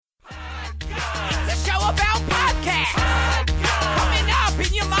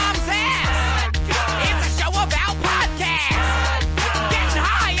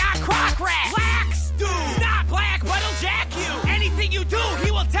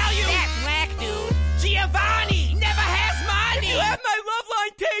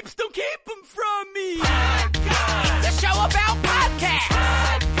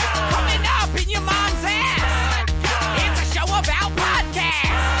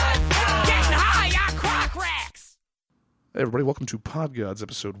Hey everybody, welcome to Podgodz,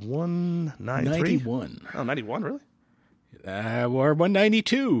 episode 193. 91. Oh, 91, really? Or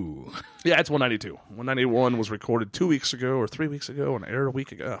 192. Yeah, it's 192. 191 was recorded 2 weeks ago or 3 weeks ago and aired a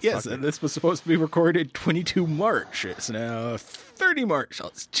week ago. Oh, Yes, and this was supposed to be recorded 22 March. It's now 30 March.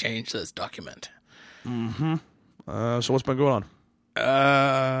 Let's change this document. So what's been going on?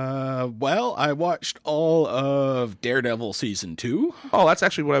 Well, I watched all of Daredevil Season 2. Oh, that's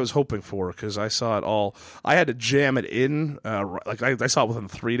actually what I was hoping for, because I saw it all. I had to jam it in. I saw it within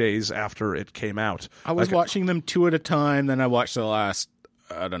 3 days after it came out. I was watching them two at a time, then I watched the last,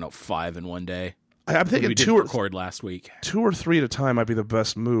 5 in one day. I'm thinking we didn't record last week. 2 or 3 at a time might be the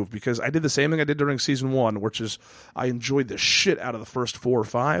best move, because I did the same thing I did during Season 1, which is I enjoyed the shit out of the first 4 or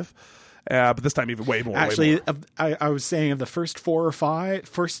 5. But this time even way more. Actually, I was saying of the first 4 or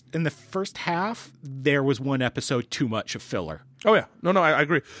 5, in the first half, there was one episode too much of filler. Oh, yeah. No, I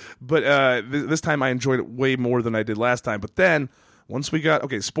agree. But this time I enjoyed it way more than I did last time. But then, once we got...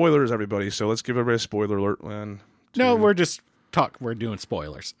 Okay, spoilers, everybody. So let's give everybody a spoiler alert. No, we're doing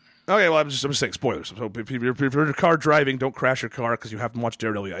spoilers. Okay, well, I'm just saying spoilers. So if you're in your car driving, don't crash your car because you haven't watched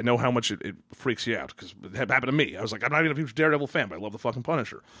Daredevil yet. I know how much it freaks you out, because it happened to me. I was like, I'm not even a huge Daredevil fan, but I love the fucking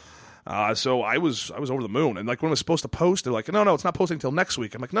Punisher. So I was over the moon, and like when it was supposed to post, they're like, no, it's not posting until next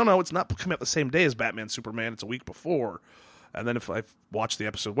week. I'm like, no, it's not coming out the same day as Batman Superman. It's a week before. And then if I watched the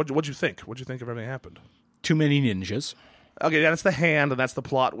episode, what'd you think? What'd you think of everything that happened? Too many ninjas. Okay, yeah, that's the Hand, and that's the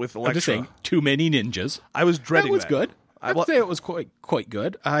plot with Elektra. I'm just saying, too many ninjas. I was dreading that. That was good. I'd say it was quite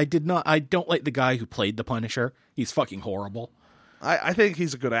good. I don't like the guy who played the Punisher. He's fucking horrible. I think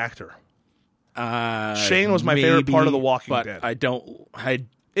he's a good actor. Shane was my favorite part of The Walking Dead.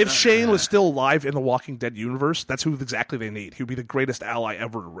 If Shane was still alive in the Walking Dead universe, that's who exactly they need. He would be the greatest ally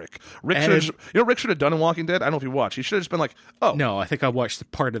ever to Rick. Rick should have done in Walking Dead? I don't know if you watched. He should have just been like, oh. No, I think I watched the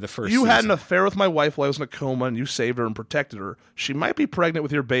part of the first You season. had an affair with my wife while I was in a coma, and you saved her and protected her. She might be pregnant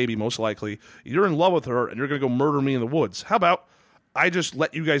with your baby, most likely. You're in love with her, and you're going to go murder me in the woods. How about I just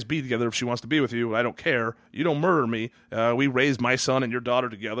let you guys be together if she wants to be with you? I don't care. You don't murder me. We raised my son and your daughter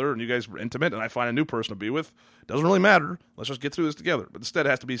together, and you guys were intimate, and I find a new person to be with. Doesn't really matter. Let's just get through this together. But instead, it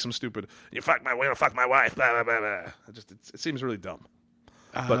has to be some stupid, you fuck my wife, blah, blah, blah, blah. It seems really dumb.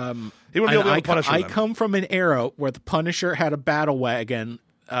 But he wouldn't be able to punish her. I come from an era where the Punisher had a battle van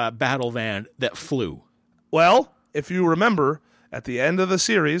that flew. Well, if you remember, at the end of the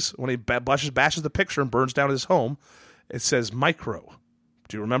series, when he bashes the picture and burns down his home, it says Micro.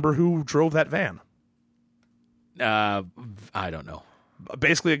 Do you remember who drove that van? I don't know.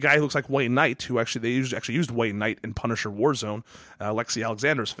 Basically, a guy who looks like Wayne Knight, who they used Wayne Knight in Punisher Warzone, Lexi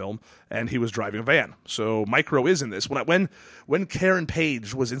Alexander's film, and he was driving a van. So Micro is in this. When Karen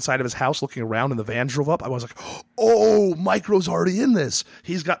Page was inside of his house looking around and the van drove up, I was like, oh, Micro's already in this.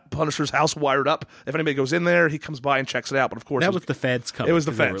 He's got Punisher's house wired up. If anybody goes in there, he comes by and checks it out. But of course, that was the feds coming. It was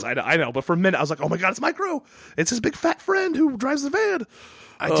the feds. I know. But for a minute, I was like, oh my God, it's Micro. It's his big fat friend who drives the van.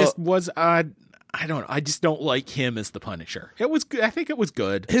 I don't know. I just don't like him as the Punisher. It was good. I think it was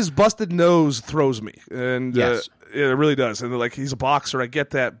good. His busted nose throws me, and yes. It really does. And like, he's a boxer, I get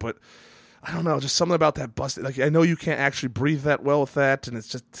that, but I don't know, just something about that busted. Like, I know you can't actually breathe that well with that, and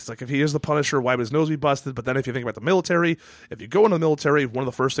it's like, if he is the Punisher, why would his nose be busted? But then if you think about the military, if you go into the military, one of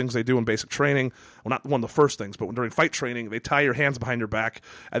the first things they do in basic training, well, not one of the first things, but during fight training, they tie your hands behind your back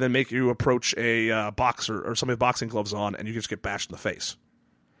and then make you approach a boxer or somebody with boxing gloves on, and you just get bashed in the face.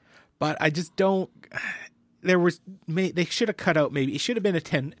 But I just don't. They should have cut out. Maybe it should have been a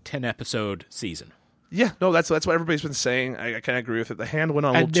 10 episode season. Yeah, no, that's what everybody's been saying. I kind of agree with it. The Hand went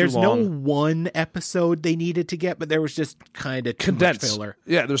on a little too long. There's no one episode they needed to get, but there was just kind of condensed filler.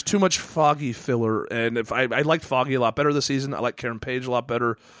 Yeah, there's too much Foggy filler, and if I liked Foggy a lot better this season. I like Karen Page a lot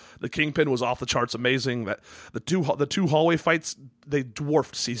better. The Kingpin was off the charts amazing. That the two hallway fights, they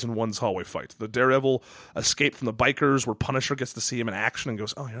dwarfed season 1's hallway fight. The Daredevil escape from the bikers, where Punisher gets to see him in action and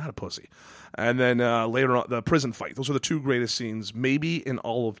goes, "Oh, you're not a pussy." And then later on, the prison fight. Those are the two greatest scenes, maybe in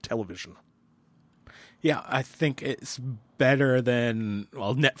all of television. Yeah, I think it's better than...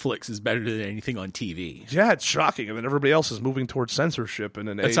 Well, Netflix is better than anything on TV. Yeah, it's shocking. And then everybody else is moving towards censorship. And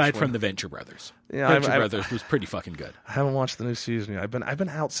aside from the Venture Brothers. Yeah, Venture Brothers was pretty fucking good. I haven't watched the new season yet. I've been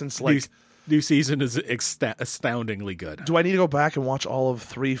out since like... New season is astoundingly good. Do I need to go back and watch all of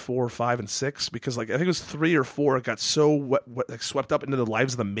 3, 4, 5, and 6? Because like I think it was 3 or 4. It got so swept up into the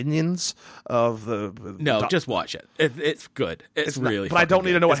lives of the minions of the. No, just watch it. It's good. It's really. But I don't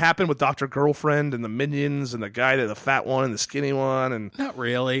need to know what happened with Dr. Girlfriend and the minions and the guy, the fat one and the skinny one, and not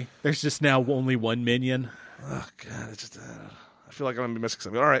really. There's just now only one minion. Oh God, it's just. I feel like I'm going to be missing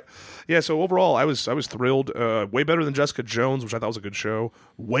something. All right. Yeah, so overall, I was thrilled. Way better than Jessica Jones, which I thought was a good show.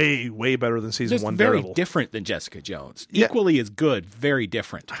 Way, way better than season 1 very Daredevil. different than Jessica Jones. Yeah. Equally as good, very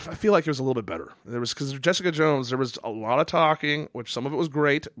different. I feel like it was a little bit better. Because Jessica Jones, there was a lot of talking, which some of it was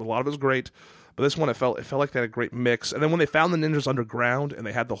great, but a lot of it was great. But this one, it felt like they had a great mix. And then when they found the ninjas underground and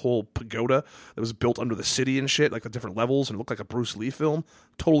they had the whole pagoda that was built under the city and shit, like the different levels, and it looked like a Bruce Lee film,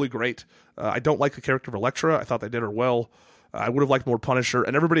 totally great. I don't like the character of Elektra. I thought they did her well. I would have liked more Punisher.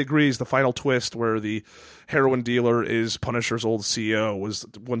 And everybody agrees the final twist where the heroin dealer is Punisher's old CEO was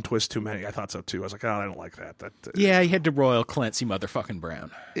one twist too many. I thought so, too. I was like, I don't like that. Yeah, he had to royal Clancy motherfucking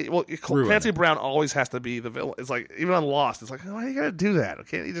Brown. Clancy Brown always has to be the villain. It's like, even on Lost, it's like, why you got to do that?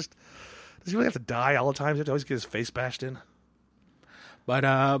 Can't he just... Does he really have to die all the time? Does he have to always get his face bashed in? But,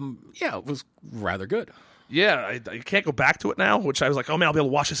 yeah, it was rather good. Yeah, you can't go back to it now, which I was like, oh man, I'll be able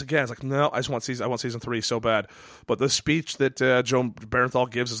to watch this again. It's like, no, I want season 3 so bad. But the speech that Joan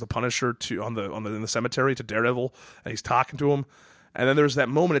Barenthal gives as the Punisher in the cemetery to Daredevil, and he's talking to him, and then there's that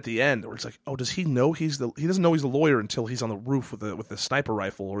moment at the end where it's like, oh, does he know he doesn't know he's the lawyer until he's on the roof with the sniper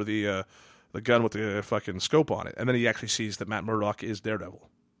rifle or the gun with the fucking scope on it, and then he actually sees that Matt Murdock is Daredevil.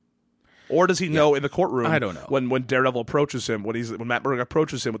 Or does he know in the courtroom? I don't know. When Daredevil approaches him, when Matt Murdock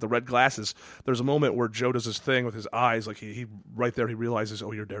approaches him with the red glasses, there's a moment where Joe does his thing with his eyes, like he right there he realizes,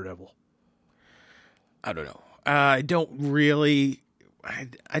 oh, you're Daredevil. I don't know. I don't really.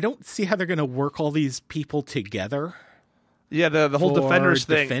 I don't see how they're going to work all these people together. Yeah, the whole Defenders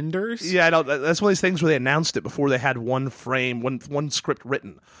thing. Defenders? Yeah, I know. That's one of these things where they announced it before they had one frame, one script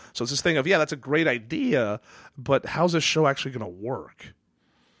written. So it's this thing of, yeah, that's a great idea, but how's this show actually going to work?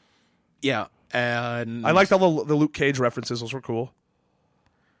 Yeah, and I liked all the Luke Cage references; those were cool.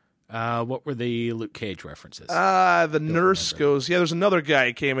 What were the Luke Cage references? The nurse goes, "Yeah, there's another guy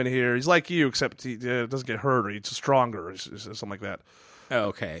who came in here. He's like you, except he doesn't get hurt, or he's stronger, or something like that." Oh,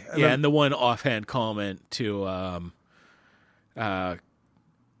 okay, and the one offhand comment to,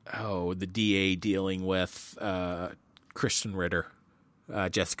 the DA dealing with Christian Ritter.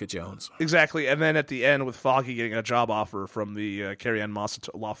 Jessica Jones. Exactly, and then at the end with Foggy getting a job offer from the Carrie Ann Moss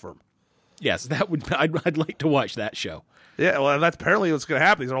law firm. Yes, I'd like to watch that show. Yeah, well, that's apparently what's going to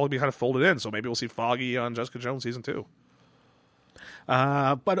happen. These are all going to be kind of folded in, so maybe we'll see Foggy on Jessica Jones season 2.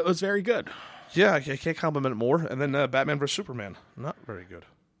 But it was very good. Yeah, I can't compliment it more. And then Batman vs. Superman, not very good.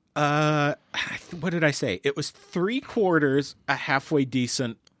 What did I say? It was 3/4 a halfway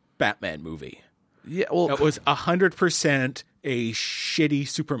decent Batman movie. Yeah, well, it was 100% a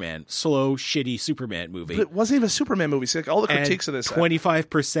slow, shitty Superman movie. But it wasn't even a Superman movie. See, like, all the critiques of this,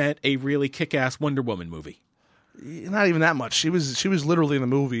 25% a really kick-ass Wonder Woman movie. Not even that much. She was literally in the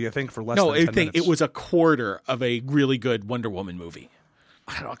movie, I think, for less than 10 minutes. No, I think it was 1/4 of a really good Wonder Woman movie.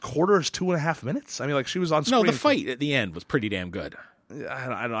 I don't know, 1/4 is 2.5 minutes? I mean, like, she was on screen. No, the fight at the end was pretty damn good. I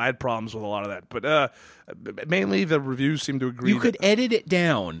don't know. I had problems with a lot of that. But mainly the reviews seem to agree. You could edit it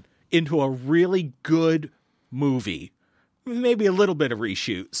down into a really good movie, maybe a little bit of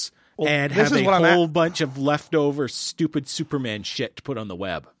reshoots, and have a whole bunch of leftover stupid Superman shit to put on the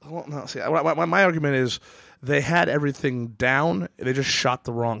web. Well, no, see, my argument is they had everything down. They just shot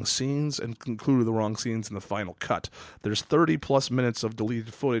the wrong scenes and concluded the wrong scenes in the final cut. There's 30-plus minutes of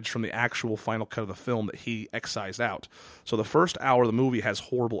deleted footage from the actual final cut of the film that he excised out. So the first hour of the movie has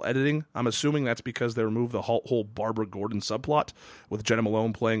horrible editing. I'm assuming that's because they removed the whole Barbara Gordon subplot, with Jenna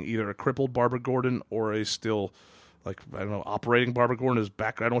Malone playing either a crippled Barbara Gordon or a still... like, I don't know, operating Barbara Gordon is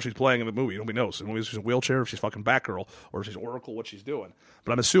back. I don't know what she's playing in the movie. Nobody knows. In the movie, she's in a wheelchair, if she's fucking Batgirl, or if she's Oracle, what she's doing.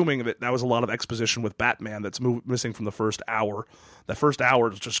 But I'm assuming that was a lot of exposition with Batman that's missing from the first hour. That first hour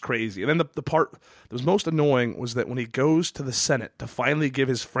was just crazy. And then the part that was most annoying was that when he goes to the Senate to finally give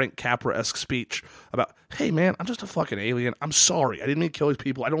his Frank Capra-esque speech about, hey, man, I'm just a fucking alien. I'm sorry. I didn't mean to kill these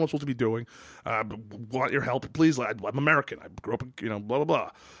people. I don't know what I'm supposed to be doing. Want your help. Please, I'm American. I grew up, blah, blah, blah.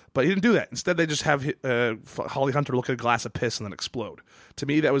 But he didn't do that. Instead, they just have Holly Hunter look at a glass of piss and then explode. To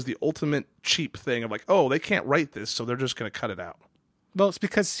me, that was the ultimate cheap thing of like, oh, they can't write this, so they're just going to cut it out. Well, it's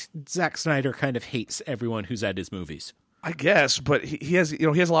because Zack Snyder kind of hates everyone who's at his movies. I guess, but he has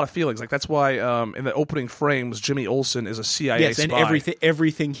a lot of feelings. Like, that's why in the opening frames, Jimmy Olsen is a CIA spy. Yes, and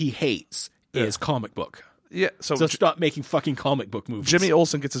everything he hates is comic book. Yeah, so stop making fucking comic book movies. Jimmy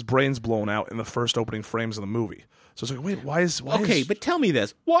Olsen gets his brains blown out in the first opening frames of the movie. So it's like, wait, why is... but tell me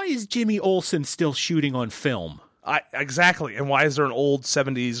this. Why is Jimmy Olsen still shooting on film? Exactly. And why is there an old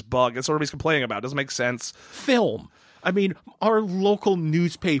 70s bug? That's what everybody's complaining about. It doesn't make sense. Film. I mean, our local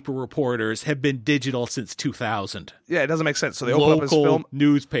newspaper reporters have been digital since 2000. Yeah, it doesn't make sense. So they open up his film.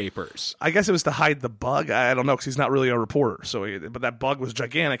 Newspapers. I guess it was to hide the bug. I don't know, because he's not really a reporter. But that bug was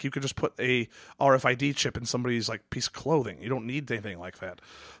gigantic. You could just put a RFID chip in somebody's like piece of clothing. You don't need anything like that.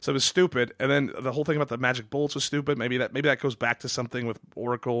 So it was stupid. And then the whole thing about the magic bullets was stupid. Maybe that goes back to something with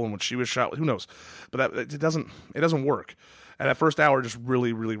Oracle and when she was shot. Who knows? But it doesn't work. And that first hour just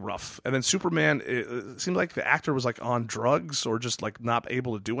really, really rough. And then Superman, it seemed like the actor was like on drugs or just like not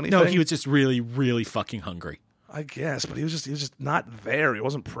able to do anything. No, he was just really, really fucking hungry. I guess, but he was just not there. He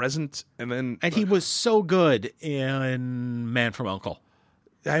wasn't present. And he was so good in Man from U.N.C.L.E.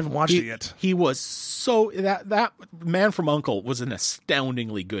 I haven't watched it yet. He was so that Man from U.N.C.L.E. was an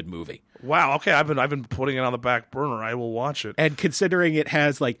astoundingly good movie. Wow. Okay, I've been putting it on the back burner. I will watch it. And considering it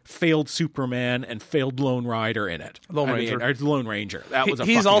has like failed Superman and failed Lone Rider in it, Lone Ranger. That was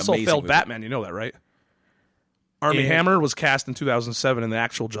he's also failed movie. Batman. You know that, right? Armie Hammer was cast in 2007 in the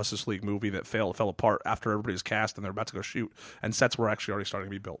actual Justice League movie that fell apart after everybody was cast and they're about to go shoot, and sets were actually already starting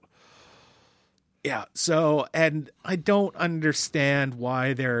to be built. Yeah. So, and I don't understand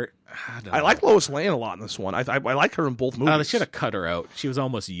why they're. I like Lois Lane a lot in this one. I like her in both movies. They should have cut her out. She was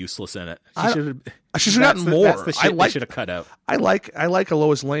almost useless in it. She should have gotten more. That's the shit they should have cut out. I like a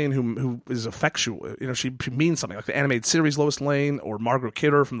Lois Lane who is effectual. You know, she means something, like the animated series Lois Lane or Margaret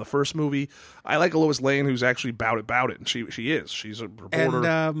Kidder from the first movie. I like a Lois Lane who's actually about it, and she is. She's a reporter.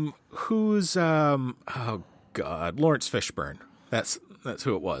 And who's oh god, Lawrence Fishburne. That's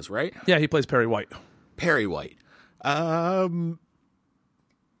who it was, right? Yeah, he plays Perry White. Perry White.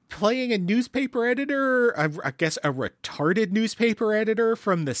 Playing a newspaper editor, I guess a retarded newspaper editor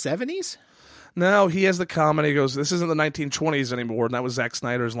from the 70s? No, he has the comment. He goes, "This isn't the 1920s anymore," and that was Zack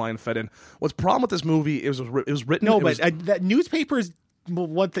Snyder's line fed in. What's the problem with this movie? It was written. No, that newspapers,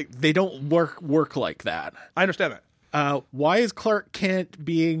 one thing, they don't work like that. I understand that. Why is Clark Kent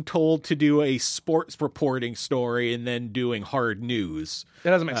being told to do a sports reporting story and then doing hard news?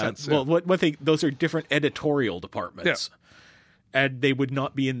 It doesn't make sense. Well, one thing, those are different editorial departments. Yeah. And they would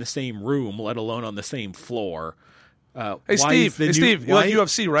not be in the same room, let alone on the same floor. Hey, Steve, you like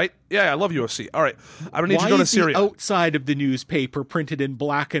UFC, right? Yeah, I love UFC. All right. I need you to go to Syria. Why is the outside of the newspaper printed in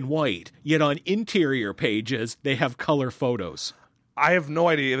black and white, yet on interior pages they have color photos? I have no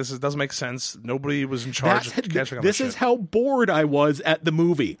idea. This doesn't make sense. Nobody was in charge of catching on this is how bored I was at the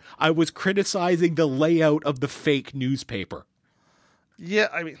movie. I was criticizing the layout of the fake newspaper. Yeah,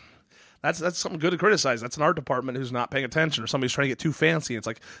 I mean, that's something good to criticize. That's an art department who's not paying attention, or somebody's trying to get too fancy. It's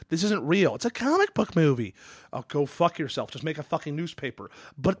like, this isn't real. It's a comic book movie. Oh, go fuck yourself. Just make a fucking newspaper.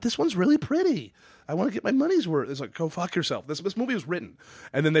 But this one's really pretty. I want to get my money's worth. It's like, go fuck yourself. This movie was written.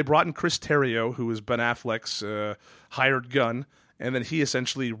 And then they brought in Chris Terrio, who is Ben Affleck's hired gun, and then he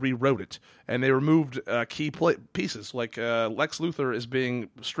essentially rewrote it. And they removed key pieces, like Lex Luthor is being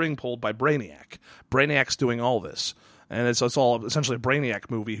string pulled by Brainiac. Brainiac's doing all this. And it's all essentially a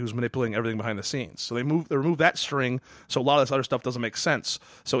Brainiac movie who's manipulating everything behind the scenes. So they removed that string, so a lot of this other stuff doesn't make sense.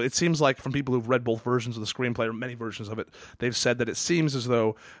 So it seems like, from people who've read both versions of the screenplay, or many versions of it, they've said that it seems as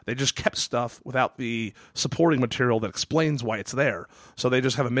though they just kept stuff without the supporting material that explains why it's there. So they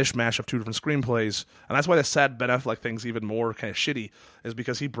just have a mishmash of two different screenplays. And that's why the sad Ben Affleck thing's even more kind of shitty, is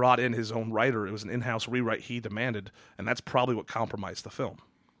because he brought in his own writer. It was an in-house rewrite he demanded, and that's probably what compromised the film.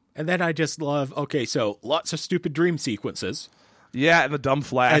 And then I just love, okay, so lots of stupid dream sequences. Yeah, and the dumb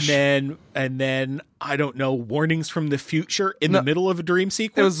flash. And then I don't know, warnings from the future in the middle of a dream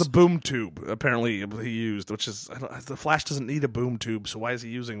sequence. It was the boom tube, apparently, he used, which is, the Flash doesn't need a boom tube, so why is he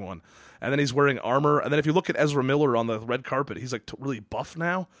using one? And then he's wearing armor. And then if you look at Ezra Miller on the red carpet, he's like really buff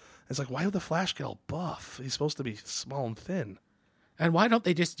now. It's like, why would the Flash get all buff? He's supposed to be small and thin. And why don't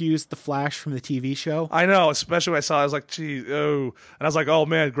they just use the Flash from the TV show? I know, especially when I saw it, I was like, gee, oh. And I was like, oh,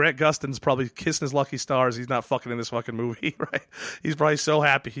 man, Grant Gustin's probably kissing his lucky stars. He's not fucking in this fucking movie, right? He's probably so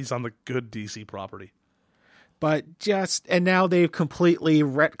happy he's on the good DC property. But and now they've completely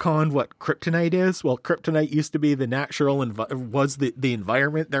retconned what kryptonite is. Well, kryptonite used to be the natural, was the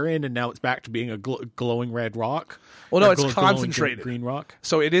environment they're in, and now it's back to being a glowing red rock. Well, no, it's concentrated. Green rock.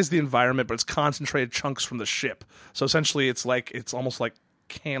 So it is the environment, but it's concentrated chunks from the ship. So essentially it's almost like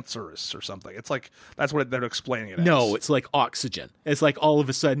cancerous or something. It's like, that's what they're explaining it as. No, it's like oxygen. It's like all of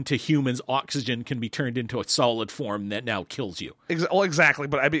a sudden to humans, oxygen can be turned into a solid form that now kills you. Well, exactly.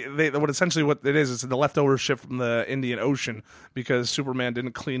 But I mean, what it is the leftover ship from the Indian Ocean, because Superman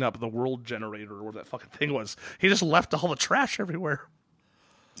didn't clean up the world generator or what that fucking thing was. He just left all the trash everywhere.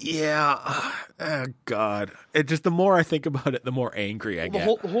 Yeah. Oh, God. It just, the more I think about it, the more angry I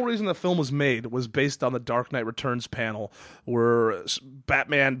get. The whole reason the film was made was based on the Dark Knight Returns panel, where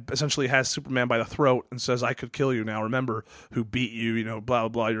Batman essentially has Superman by the throat and says, "I could kill you now. Remember who beat you, blah, blah,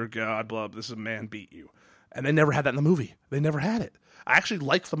 blah, you're God, blah, this is a man beat you." And they never had that in the movie. They never had it. I actually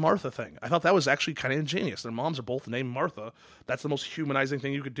liked the Martha thing. I thought that was actually kind of ingenious. Their moms are both named Martha. That's the most humanizing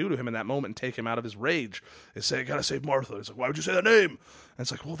thing you could do to him in that moment and take him out of his rage. Is say, "I gotta save Martha." He's like, "Why would you say that name?" And it's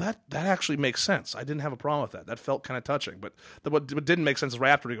like, well, that actually makes sense. I didn't have a problem with that. That felt kind of touching. But what didn't make sense is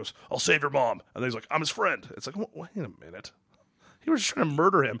right after he goes, "I'll save your mom." And then he's like, "I'm his friend." It's like, wait a minute. He was just trying to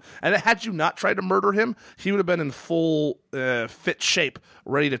murder him. And had you not tried to murder him, he would have been in full fit shape,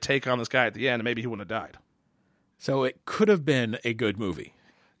 ready to take on this guy at the end, and maybe he wouldn't have died. So it could have been a good movie.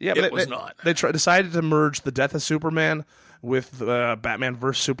 Yeah, but it was not. They decided to merge the death of Superman with Batman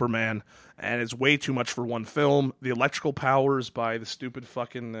vs. Superman, and it's way too much for one film. The electrical powers by the stupid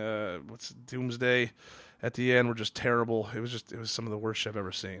fucking Doomsday at the end were just terrible. It was some of the worst shit I've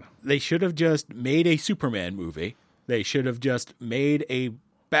ever seen. They should have just made a Superman movie. They should have just made a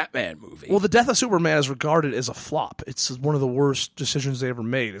Batman movie. Well, the death of Superman is regarded as a flop. It's one of the worst decisions they ever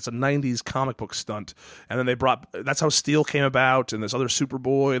made. It's a 90s comic book stunt. And then that's how Steel came about, and this other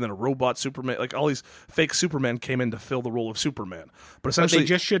Superboy, and then a robot Superman. Like, all these fake Supermen came in to fill the role of Superman. But essentially,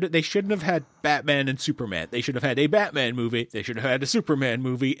 they shouldn't have had Batman and Superman. They should have had a Batman movie. They should have had a Superman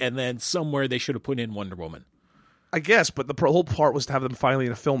movie, and then somewhere they should have put in Wonder Woman. I guess, but the whole part was to have them finally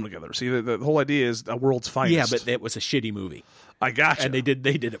in a film together. See, the whole idea is a world's finest. Yeah, but it was a shitty movie. I gotcha. And they did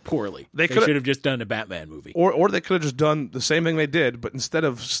it poorly. They should have just done a Batman movie. Or they could have just done the same thing they did, but instead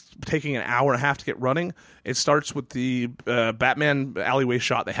of taking an hour and a half to get running, it starts with the Batman alleyway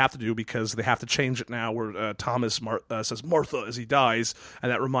shot they have to do because they have to change it now where Thomas says Martha as he dies,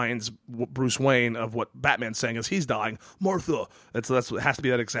 and that reminds Bruce Wayne of what Batman's saying as he's dying, Martha. It has to be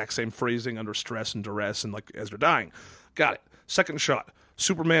that exact same phrasing under stress and duress and like as they're dying. Got it. Second shot.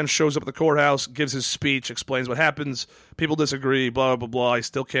 Superman shows up at the courthouse, gives his speech, explains what happens. People disagree, blah, blah, blah. He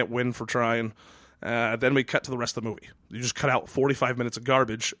still can't win for trying. Then we cut to the rest of the movie. You just cut out 45 minutes of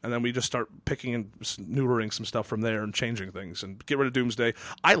garbage, and then we just start picking and neutering some stuff from there and changing things and get rid of Doomsday.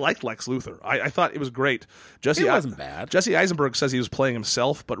 I liked Lex Luthor. I thought it was great. It wasn't bad. Jesse Eisenberg says he was playing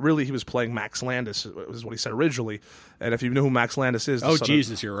himself, but really he was playing Max Landis, is what he said originally. And if you know who Max Landis is...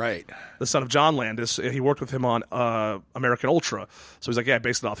 you're right. The son of John Landis, he worked with him on American Ultra. So he's like, yeah, I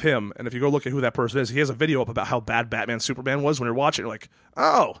based it off him. And if you go look at who that person is, he has a video up about how bad Batman Superman was. When you're watching, you're like,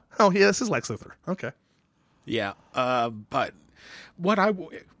 oh yeah, this is Lex Luthor. Okay. Yeah, but what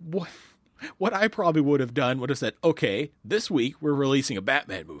I probably would have done would have said, okay, this week we're releasing a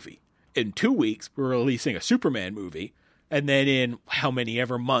Batman movie. In 2 weeks, we're releasing a Superman movie. And then in how many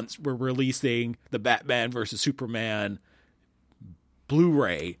ever months, we're releasing the Batman versus Superman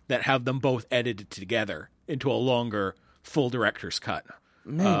Blu-ray that have them both edited together into a longer full director's cut.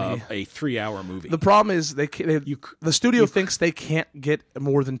 Maybe a 3-hour movie. The problem is the studio thinks they can't get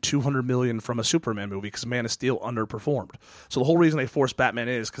more than $200 million from a Superman movie because Man of Steel underperformed. So the whole reason they forced Batman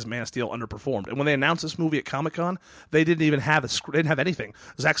is because Man of Steel underperformed. And when they announced this movie at Comic-Con, they didn't even have they didn't have anything.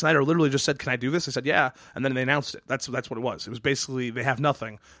 Zack Snyder literally just said, "Can I do this?" They said, "Yeah," and then they announced it. That's what it was. It was basically they have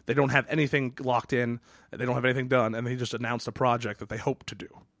nothing. They don't have anything locked in. They don't have anything done, and they just announced a project that they hope to do.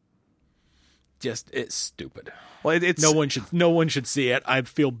 It's stupid. Well, it's no one should see it. I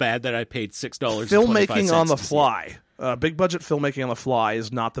feel bad that I paid $6. Filmmaking on the fly, big budget filmmaking on the fly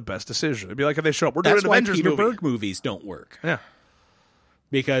is not the best decision. It'd be like if they show up, we're doing an Avengers movie. Peter Berg movies don't work. Yeah,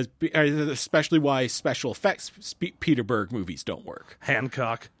 because especially why special effects Peter Berg movies don't work.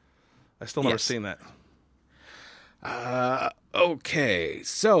 Hancock, I still never seen that. Okay,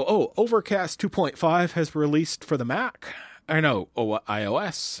 so Overcast 2.5 has released for the Mac.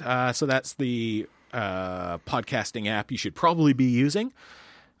 iOS. So that's the podcasting app you should probably be using.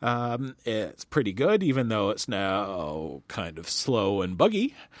 It's pretty good, even though it's now kind of slow and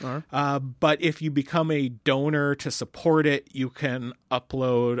buggy. Right. But if you become a donor to support it, you can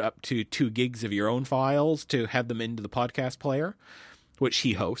upload up to 2 gigs of your own files to have them into the podcast player, which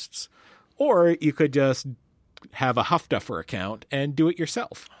he hosts. Or you could just have a Huff Duffer account and do it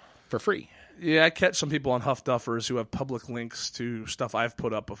yourself for free. Yeah, I catch some people on Huff Duffers who have public links to stuff I've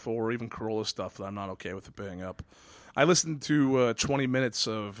put up before, or even Corolla stuff that I'm not okay with it being up. I listened to 20 minutes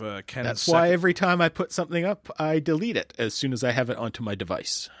of Ken's That's why every time I put something up, I delete it as soon as I have it onto my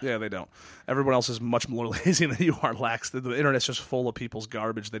device. Yeah, they don't. Everyone else is much more lazy than you are, Lax. The internet's just full of people's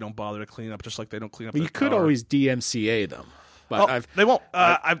garbage they don't bother to clean up, just like they don't clean up their You could car. always DMCA them. But they won't.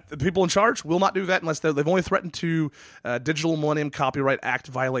 The people in charge will not do that unless they've only threatened to Digital Millennium Copyright Act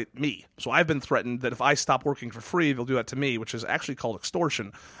violate me. So I've been threatened that if I stop working for free, they'll do that to me, which is actually called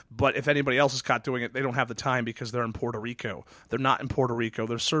extortion. But if anybody else is caught doing it, they don't have the time because they're in Puerto Rico. They're not in Puerto Rico.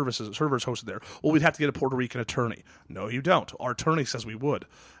 Their servers hosted there. Well, we'd have to get a Puerto Rican attorney. No, you don't. Our attorney says we would.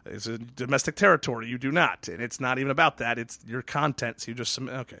 It's a domestic territory. You do not. And it's not even about that. It's your content. So you just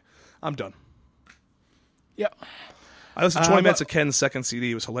submit. Okay. I'm done. Yep. I listened to 20 minutes of Ken's second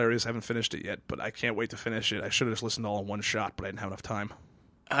CD. It was hilarious. I haven't finished it yet, but I can't wait to finish it. I should have just listened all in one shot, but I didn't have enough time.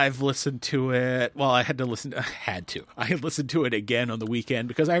 I've listened to it. Well, I listened to it again on the weekend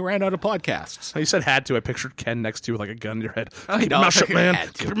because I ran out of podcasts. You said had to. I pictured Ken next to you with like a gun in your head. Keep your mouth shut, man.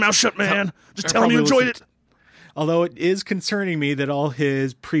 Keep your mouth shut, man. Just tell him you enjoyed it. Although it is concerning me that all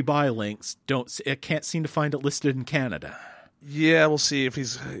his pre-buy links can't seem to find it listed in Canada. Yeah, we'll see if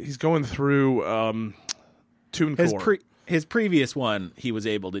he's going through TuneCore. His previous one he was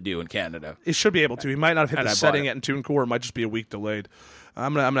able to do in Canada. He should be able to. He might not have hit the setting yet in TuneCore. It might just be a week delayed.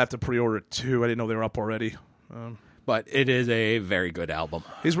 I'm gonna have to pre-order it too. I didn't know they were up already. But it is a very good album.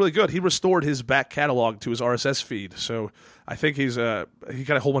 He's really good. He restored his back catalog to his RSS feed, so I think he got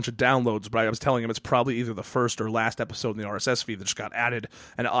a whole bunch of downloads. But I was telling him it's probably either the first or last episode in the RSS feed that just got added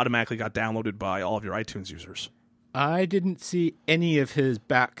and it automatically got downloaded by all of your iTunes users. I didn't see any of his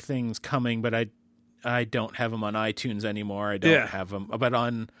back things coming, but I don't have them on iTunes anymore. I don't have them, but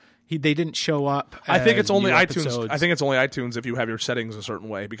they didn't show up. I think it's only iTunes. Episodes. I think it's only iTunes if you have your settings a certain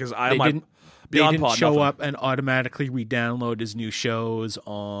way because they didn't show up and automatically re-download his new shows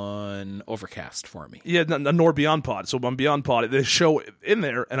on Overcast for me. Yeah, nor Beyond Pod. So on Beyond Pod, they show in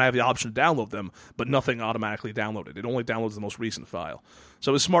there, and I have the option to download them, but nothing automatically downloaded. It only downloads the most recent file.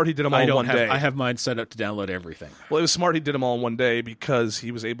 So it was smart he did them all in one day. I have mine set up to download everything. Well, it was smart he did them all in one day because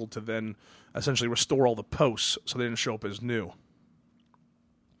he was able to then essentially restore all the posts so they didn't show up as new.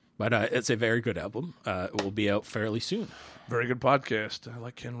 But it's a very good album. It will be out fairly soon. Very good podcast. I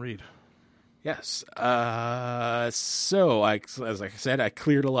like Ken Reed. Yes. So, as I said, I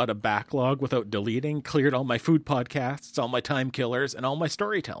cleared a lot of backlog without deleting, cleared all my food podcasts, all my time killers, and all my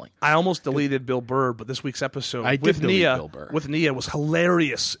storytelling. I almost deleted Bill Burr, but this week's episode with Nia was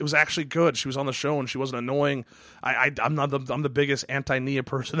hilarious. It was actually good. She was on the show, and she wasn't annoying. I'm the biggest anti-Nia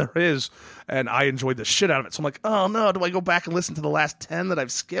person there is, and I enjoyed the shit out of it. So I'm like, oh, no, do I go back and listen to the last 10 that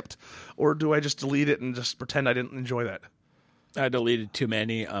I've skipped, or do I just delete it and just pretend I didn't enjoy that? I deleted too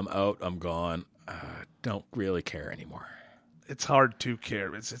many. I'm out. I'm gone. Don't really care anymore. It's hard to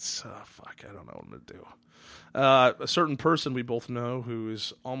care. It's fuck. I don't know what I'm going to do. A certain person we both know who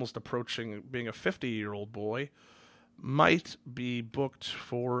is almost approaching being a 50-year-old boy might be booked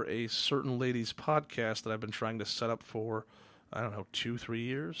for a certain lady's podcast that I've been trying to set up for, 2-3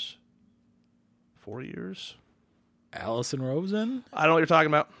 years? 4 years? Allison Rosen? I don't know what you're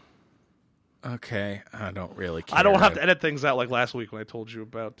talking about. Okay, I don't really care. I don't have to edit things out like last week when I told you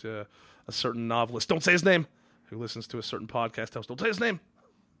about a certain novelist. Don't say his name. Who listens to a certain podcast host. Don't say his name.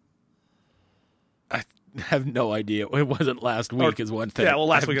 I have no idea. It wasn't last week is one thing. Yeah, well,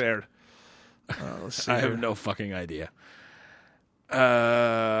 last week it aired. Let's see. I have no fucking idea. They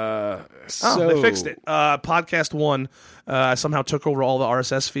fixed it. Podcast One somehow took over all the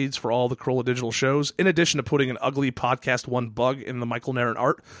RSS feeds for all the Corolla Digital shows, in addition to putting an ugly Podcast One bug in the Michael Nairn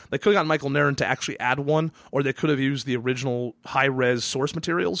art. They could have gotten Michael Nairn to actually add one, or they could have used the original high-res source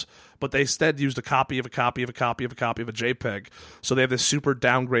materials, but they instead used a copy of a copy of a copy of a copy of a JPEG. So they have this super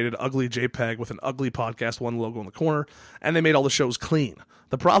downgraded, ugly JPEG with an ugly Podcast One logo in the corner, and they made all the shows clean.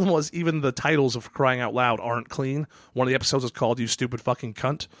 The problem was even the titles of Crying Out Loud aren't clean. One of the episodes is called You Stupid Fucking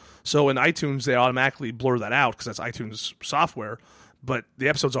Cunt. So in iTunes, they automatically blur that out because that's iTunes software, but the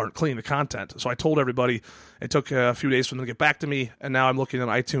episodes aren't clean, the content. So I told everybody, it took a few days for them to get back to me, and now I'm looking on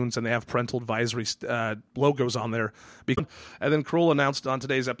iTunes, and they have parental advisory logos on there. And then Corolla announced on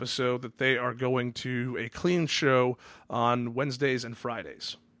today's episode that they are going to a clean show on Wednesdays and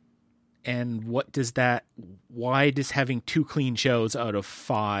Fridays. And why does having 2 clean shows out of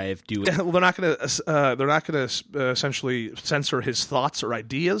 5 do it? Well, they're not going to essentially censor his thoughts or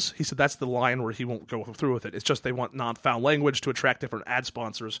ideas. He said that's the line where he won't go through with it. It's just they want non-found language to attract different ad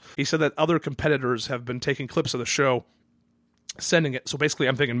sponsors. He said that other competitors have been taking clips of the show, sending it. So basically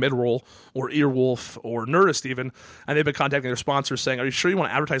I'm thinking Midroll or Earwolf or Nerdist even, and they've been contacting their sponsors saying, are you sure you want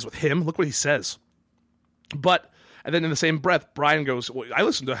to advertise with him? Look what he says. And then in the same breath, Brian goes, well, I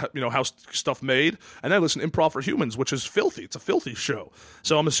listen to how stuff made, and I listen to Improv for Humans, which is filthy. It's a filthy show.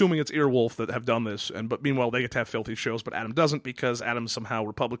 So I'm assuming it's Earwolf that have done this. But meanwhile, they get to have filthy shows, but Adam doesn't because Adam's somehow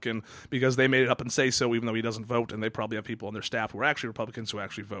Republican because they made it up and say so, even though he doesn't vote, and they probably have people on their staff who are actually Republicans who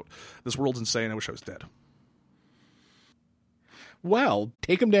actually vote. This world's insane. I wish I was dead. well,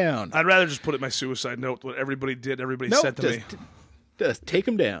 take them down. I'd rather just put it in my suicide note what everybody did, everybody said to me. Just take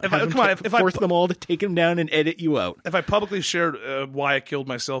them down. Force them all to take them down and edit you out. If I publicly shared why I killed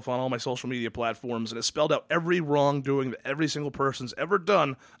myself on all my social media platforms and it spelled out every wrongdoing that every single person's ever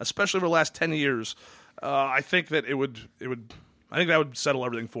done, especially over the last 10 years, I think that it would. I think that would settle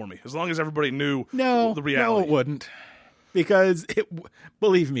everything for me. As long as everybody knew the reality. No, it wouldn't. Because,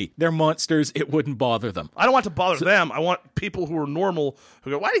 believe me, they're monsters. It wouldn't bother them. I don't want to bother them. I want people who are normal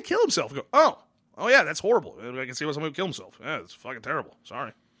who go, why did he kill himself? I go, oh yeah, that's horrible. I can see why somebody would kill himself. Yeah, it's fucking terrible.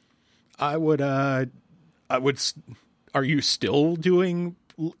 Sorry. I would, are you still doing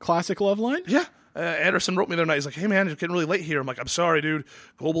Classic Loveline? Yeah. Anderson wrote me the other night. He's like, hey, man, it's getting really late here. I'm like, I'm sorry, dude.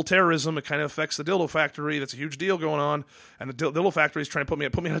 Global terrorism, it kind of affects the dildo factory. That's a huge deal going on. And the dildo factory is trying to put me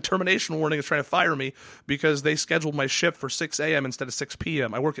on a termination warning. Is trying to fire me because they scheduled my shift for 6 a.m. instead of 6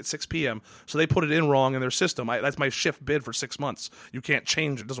 p.m. I work at 6 p.m., so they put it in wrong in their system. That's my shift bid for 6 months. You can't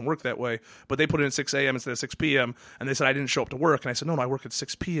change it. It doesn't work that way. But they put it in 6 a.m. instead of 6 p.m., and they said I didn't show up to work. And I said, no, I work at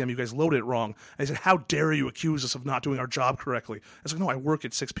 6 p.m. You guys loaded it wrong. And they said, how dare you accuse us of not doing our job correctly? I was like, no, I work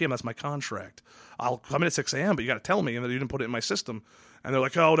at 6 p.m. That's my contract. I'll come in at 6 a.m., but you got to tell me that you didn't put it in my system. And they're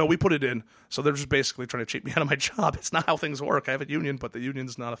like, oh, no, we put it in. So they're just basically trying to cheat me out of my job. It's not how things work. I have a union, but the union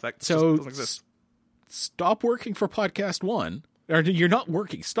does not affect. So it doesn't exist. Stop working for Podcast One. Or you're not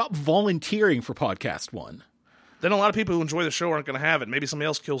working. Stop volunteering for Podcast One. Then a lot of people who enjoy the show aren't going to have it. Maybe somebody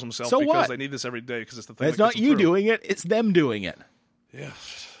else kills himself because they need this every day because it's the thing. It's not you doing it. It's them doing it. Yeah.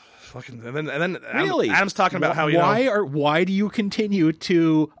 Fucking, and then really? Adam's talking about how, why do you continue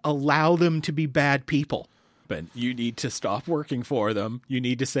to allow them to be bad people? But you need to stop working for them. You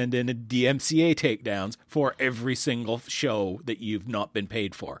need to send in a DMCA takedowns for every single show that you've not been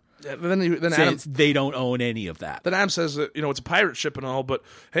paid for. Yeah, then Since they don't own any of that. Then Adam says that, it's a pirate ship and all, but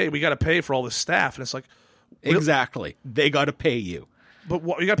hey, we got to pay for all this staff. And it's like, exactly. They got to pay you. But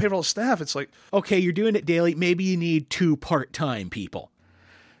you got to pay for all the staff. It's like, okay, you're doing it daily. Maybe you need 2 part-time people.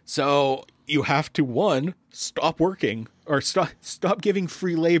 So you have to, 1, stop working or stop giving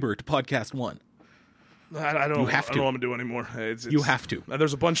free labor to Podcast One. I don't know what I'm going to do anymore. You have to.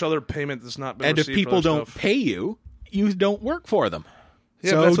 There's a bunch of other payment that's not been received. And if people don't pay you, you don't work for them.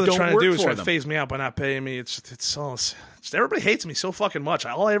 Yeah, so that's what they're trying to do is try to phase me out by not paying me. It's everybody hates me so fucking much.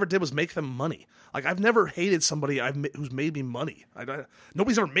 All I ever did was make them money. Like, I've never hated somebody who's made me money.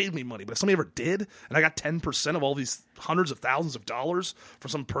 Nobody's ever made me money, but if somebody ever did, and I got 10% of all these hundreds of thousands of dollars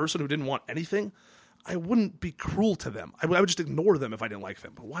from some person who didn't want anything, I wouldn't be cruel to them. I would just ignore them if I didn't like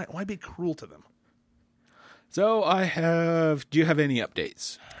them. But why be cruel to them? So do you have any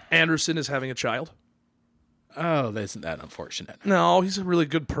updates? Anderson is having a child. Oh, isn't that unfortunate? No, he's a really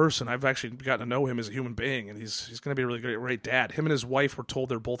good person. I've actually gotten to know him as a human being, and he's going to be a really great dad. Him and his wife were told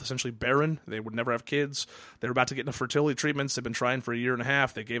they're both essentially barren. They would never have kids. They were about to get into fertility treatments. They've been trying for 1.5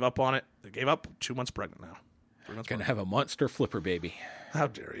 years. They gave up on it. They gave up. 2 months pregnant now. Going to have a monster flipper baby. How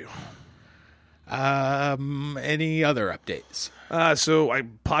dare you? Any other updates? So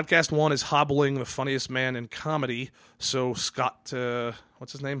Podcast One is hobbling the funniest man in comedy. So Scott,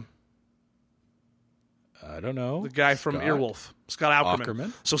 what's his name? I don't know. The guy from Earwolf. Scott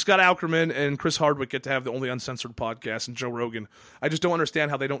Aukerman. So Scott Aukerman and Chris Hardwick get to have the only uncensored podcast, and Joe Rogan. I just don't understand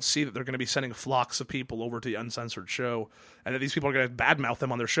how they don't see that they're going to be sending flocks of people over to the uncensored show, and that these people are going to badmouth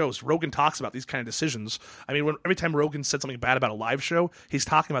them on their shows. Rogan talks about these kind of decisions. I mean, every time Rogan said something bad about a live show, he's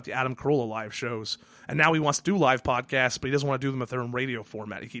talking about the Adam Carolla live shows. And now he wants to do live podcasts, but he doesn't want to do them at their own radio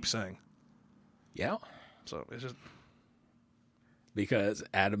format, he keeps saying. Yeah. So it's just... because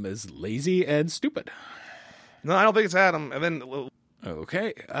Adam is lazy and stupid. No, I don't think it's Adam. And then...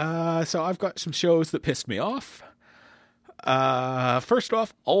 Okay. So I've got some shows that pissed me off. First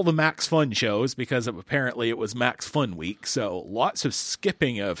off, all the Max Fun shows, because apparently it was Max Fun week, so lots of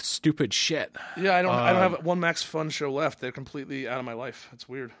skipping of stupid shit. Yeah, I don't have one Max Fun show left. They're completely out of my life. It's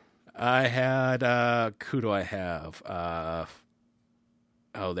weird. I had, who do I have?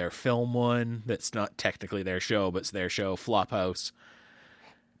 Their film one. That's not technically their show, but it's their show, Flophouse.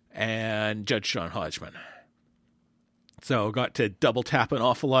 And Judge John Hodgman. So got to double tap an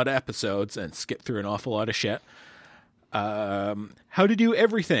awful lot of episodes and skip through an awful lot of shit. How to do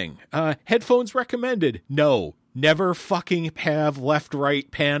everything. Headphones recommended. No. Never fucking have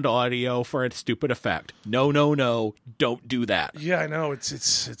left-right panned audio for a stupid effect. No. Don't do that. Yeah, I know.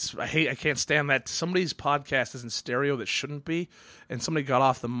 It's I can't stand that. Somebody's podcast is in stereo that shouldn't be, and somebody got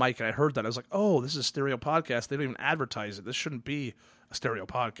off the mic and I heard that. I was like, oh, this is a stereo podcast. They don't even advertise it. This shouldn't be a stereo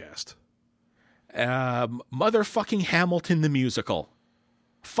podcast. Motherfucking Hamilton the musical.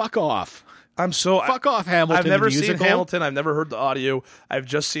 Fuck off. Fuck off, Hamilton. I've never the musical. seen Hamilton. I've never heard the audio. I've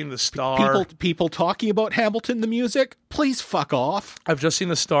just seen the star. People talking about Hamilton the music. Please fuck off. I've just seen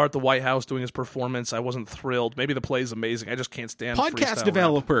the star at the White House doing his performance. I wasn't thrilled. Maybe the play's amazing. I just can't stand podcast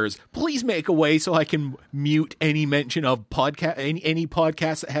developers. Rap. Please make a way so I can mute any mention of any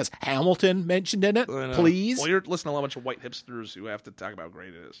podcast that has Hamilton mentioned in it. Please. Well, you're listening to a bunch of white hipsters who have to talk about how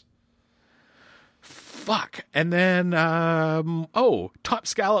great it is. Fuck. And then, Top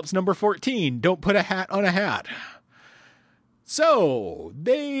Scallops number 14. Don't put a hat on a hat. So,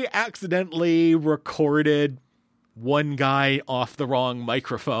 they accidentally recorded one guy off the wrong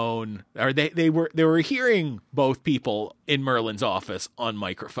microphone. Or they were hearing both people in Merlin's office on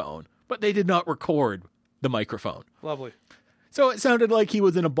microphone, but they did not record the microphone. Lovely. So it sounded like he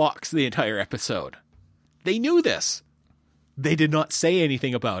was in a box the entire episode. They knew this. They did not say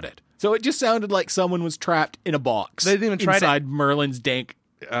anything about it. So it just sounded like someone was trapped in a box. They didn't even try inside Merlin's dank,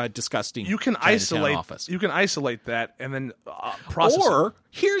 disgusting. You can isolate office. You can isolate that and then process. Or it.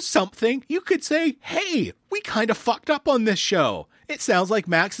 Here's something you could say: "Hey, we kind of fucked up on this show. It sounds like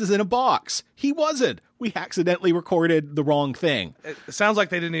Max is in a box. He wasn't. We accidentally recorded the wrong thing." It sounds like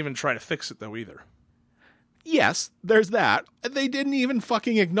they didn't even try to fix it though either. Yes, there's that. They didn't even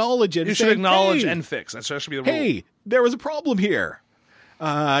fucking acknowledge it. You should acknowledge and fix. That should be the rule. Hey, there was a problem here.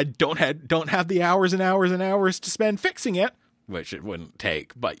 Don't have the hours and hours and hours to spend fixing it, which it wouldn't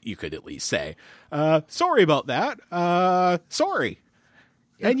take, but you could at least say, sorry about that. Sorry.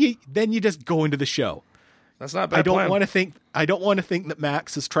 Yeah. And then you just go into the show. That's not a bad I don't plan. want to think that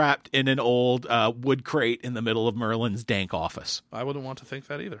Max is trapped in an old wood crate in the middle of Merlin's dank office. I wouldn't want to think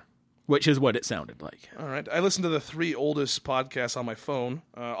that either. Which is what it sounded like. All right. I listened to the 3 oldest podcasts on my phone.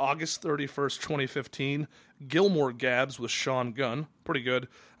 August 31st, 2015, Gilmore Gabs with Sean Gunn. Pretty good.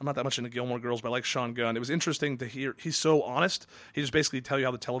 I'm not that much into Gilmore Girls, but I like Sean Gunn. It was interesting to hear. He's so honest. He just basically tell you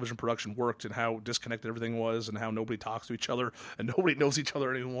how the television production worked and how disconnected everything was and how nobody talks to each other and nobody knows each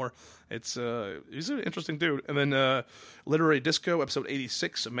other anymore. He's an interesting dude. And then Literary Disco, episode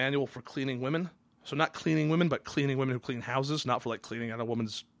 86, A Manual for Cleaning Women. So not cleaning women, but cleaning women who clean houses, not for like cleaning out a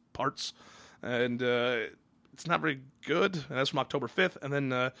woman's parts. And it's not very good. And that's from October 5th. And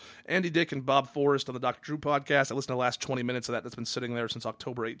then Andy Dick and Bob Forrest on the Dr. Drew podcast. I listened to the last 20 minutes of that. That's been sitting there since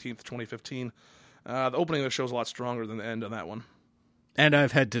October 18th, 2015. The opening of the show is a lot stronger than the end on that one. And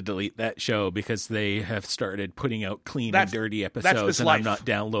I've had to delete that show because they have started putting out clean and dirty episodes, and I'm not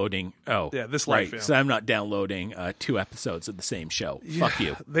downloading. Oh, yeah, This Life. Right. Yeah. So I'm not downloading 2 episodes of the same show. Yeah, fuck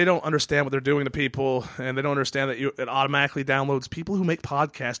you. They don't understand what they're doing to people, and they don't understand that it automatically downloads. People who make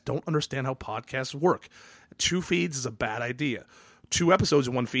podcasts don't understand how podcasts work. 2 feeds is a bad idea. 2 episodes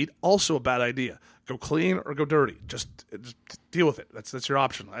in 1 feed, also a bad idea. Go clean or go dirty. Just deal with it. That's your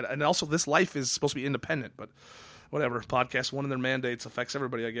option. And also, This Life is supposed to be independent, but whatever. Podcast, one of their mandates affects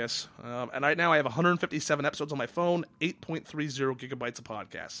everybody, I guess. And right now I have 157 episodes on my phone, 8.30 gigabytes of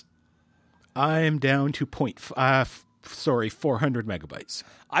podcasts. I'm down to 400 megabytes.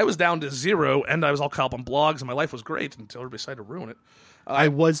 I was down to 0, and I was all caught up on blogs, and my life was great until everybody decided to ruin it. I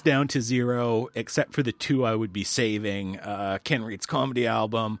was down to 0, except for the 2 I would be saving. Ken Reed's comedy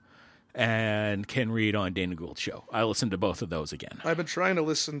album and Ken Reed on Dana Gould's show. I listened to both of those again. I've been trying to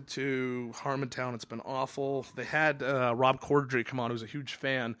listen to Harmontown. It's been awful. They had Rob Corddry come on, who's a huge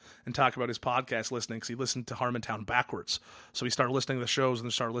fan, and talk about his podcast listening because he listened to Harmontown backwards. So he started listening to the shows and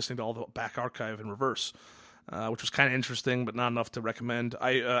then started listening to all the back archive in reverse, which was kind of interesting, but not enough to recommend.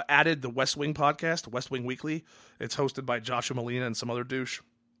 I added the West Wing podcast, West Wing Weekly. It's hosted by Joshua Malina and some other douche.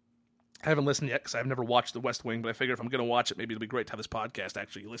 I haven't listened yet because I've never watched The West Wing, but I figure if I'm going to watch it, maybe it'll be great to have this podcast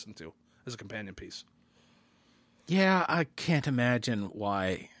actually listen to as a companion piece. Yeah, I can't imagine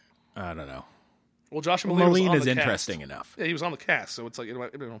why. I don't know. Well, Joshua Malina is interesting enough. Yeah, he was on the cast, so it's like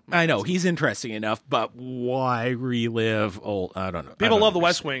I know he's interesting enough, but why relive old? I don't know. People love The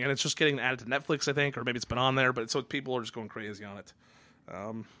West Wing, and it's just getting added to Netflix, I think, or maybe it's been on there, but so people are just going crazy on it.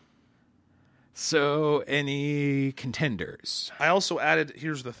 So, any contenders? I also added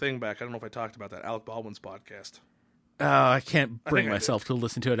Here's the Thing back. I don't know if I talked about that. Alec Baldwin's podcast. I can't bring myself to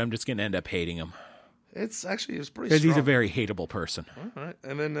listen to it. I'm just going to end up hating him. It's pretty strong. Because he's a very hateable person. All right.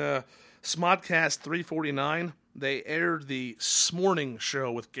 And then Smodcast 349, they aired the Smorning show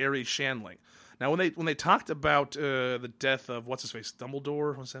with Gary Shandling. Now, when they talked about the death of, what's-his-face,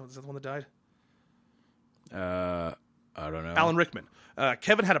 Dumbledore? Was that the one that died? I don't know. Alan Rickman.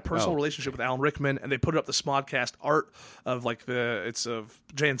 Kevin had a personal relationship with Alan Rickman, and they put up the Smodcast art of it's of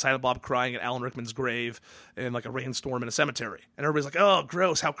Jay and Silent Bob crying at Alan Rickman's grave in like a rainstorm in a cemetery. And everybody's like, oh,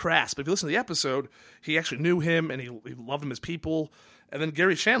 gross, how crass. But if you listen to the episode, he actually knew him, and he loved him as people. And then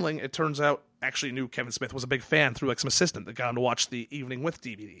Gary Shandling, it turns out, actually knew Kevin Smith, was a big fan through like some assistant that got him to watch the Evening with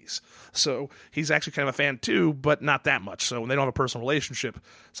DVDs. So he's actually kind of a fan too, but not that much. So they don't have a personal relationship.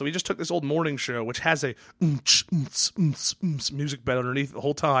 So he just took this old morning show, which has a music bed underneath the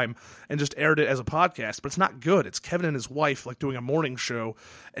whole time, and just aired it as a podcast. But it's not good. It's Kevin and his wife like doing a morning show,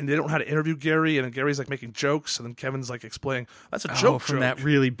 and they don't know how to interview Gary, and then Gary's like making jokes, and then Kevin's like explaining, that's a joke from joke. That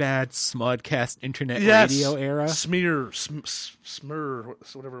really bad Smodcast internet radio era. Smear,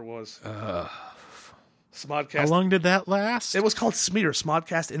 whatever it was. Smodcast. How long did that last? It was called Smear,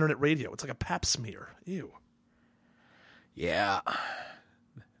 Smodcast Internet Radio. It's like a pap smear. Ew. Yeah.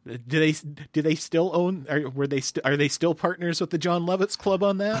 Do they still own? Are they still partners with the John Lovitz Club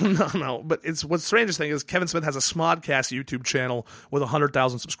on that? No. But it's what's strangest thing is Kevin Smith has a Smodcast YouTube channel with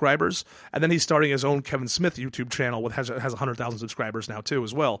 100,000 subscribers, and then he's starting his own Kevin Smith YouTube channel with has 100,000 subscribers now too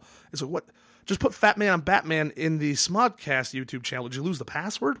as well. And so what? Just put Fat Man on Batman in the Smodcast YouTube channel. Did you lose the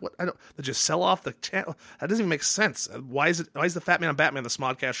password? What? Did you sell off the channel? That doesn't even make sense. Why is the Fat Man on Batman the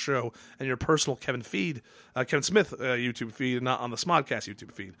Smodcast show and your personal Kevin Smith YouTube feed, and not on the Smodcast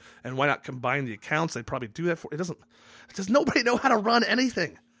YouTube feed? And why not combine the accounts? They'd probably do that for. Does nobody know how to run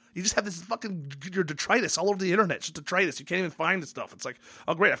anything? You just have this fucking your detritus all over the internet. It's just detritus. You can't even find the stuff. It's like,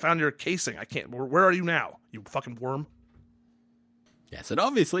 oh great, I found your casing. I can't. Where are you now? You fucking worm. Yes, and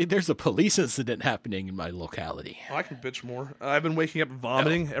obviously there's a police incident happening in my locality. Oh, I can bitch more. I've been waking up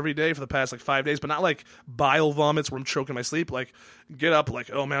vomiting every day for the past 5 days, but not like bile vomits where I'm choking my sleep. Like, get up, like,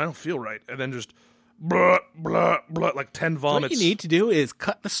 oh man, I don't feel right. And then just blah, blah, blah, like 10 vomits. What you need to do is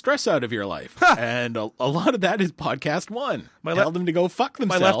cut the stress out of your life. And a lot of that is podcast one. Tell them to go fuck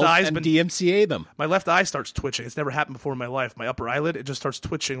themselves and DMCA them. My left eye starts twitching. It's never happened before in my life. My upper eyelid, it just starts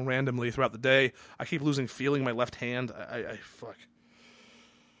twitching randomly throughout the day. I keep losing feeling in my left hand. I fuck.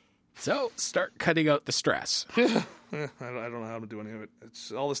 So, start cutting out the stress. I don't know how to do any of it.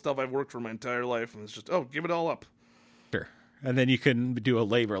 It's all the stuff I've worked for my entire life, and it's just, give it all up. Sure. And then you can do a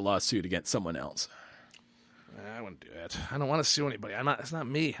labor lawsuit against someone else. I wouldn't do that. I don't want to sue anybody. It's not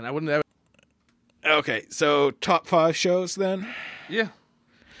me, and I wouldn't have. Okay, so top 5 shows then? Yeah.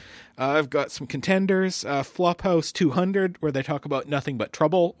 I've got some contenders. Flophouse 200, where they talk about nothing but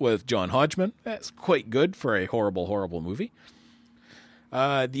trouble with John Hodgman. That's quite good for a horrible, horrible movie.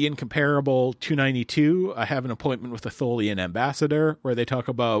 The Incomparable 292, I Have an Appointment with a Tholian Ambassador, where they talk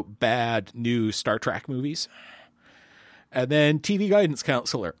about bad new Star Trek movies. And then TV Guidance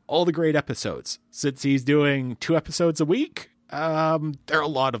Counselor, all the great episodes. Since he's doing 2 episodes a week, there are a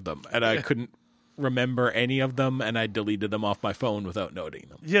lot of them, and I couldn't remember any of them, and I deleted them off my phone without noting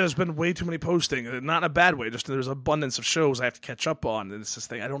them. Yeah, there's been way too many posting, not in a bad way, just there's abundance of shows I have to catch up on, and it's this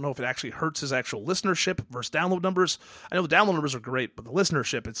thing, I don't know if it actually hurts his actual listenership versus download numbers. I know the download numbers are great, but the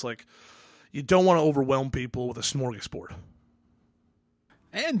listenership, it's like, you don't want to overwhelm people with a smorgasbord.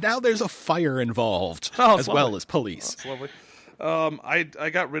 And now there's a fire involved, as well as police. That's lovely. I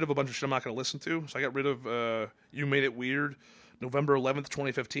got rid of a bunch of shit I'm not going to listen to, so I got rid of You Made It Weird, November 11th,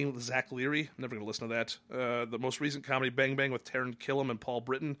 2015, with Zach Leary. I'm never going to listen to that. The most recent comedy, Bang Bang, with Taron Killam and Paul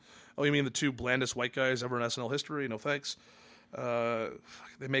Britton. Oh, you mean the 2 blandest white guys ever in SNL history? No thanks.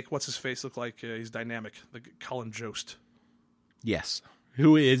 They make what's-his-face look like he's dynamic, the Colin Jost. Yes.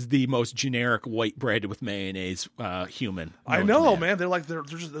 Who is the most generic white bread with mayonnaise human. I know, man. They're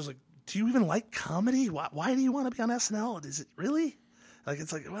just like, do you even like comedy? Why do you want to be on SNL? Is it really? Like,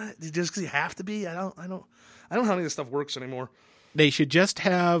 it's like, what? Just because you have to be? I don't know how any of this stuff works anymore. They should just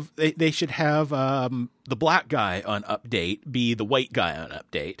have they should have the black guy on Update be the white guy on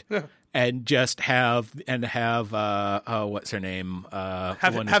Update, and just have what's her name?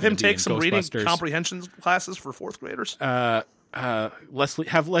 Have him take some reading comprehension classes for 4th graders.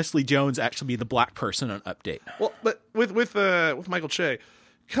 Leslie Jones actually be the black person on Update. Well, but with Michael Che,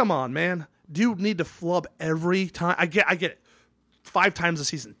 come on, man. Do you need to flub every time? I get it. 5 times a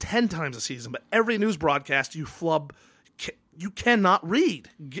season, 10 times a season, but every news broadcast you flub. You cannot read.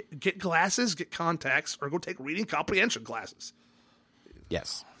 Get glasses, get contacts, or go take reading comprehension classes.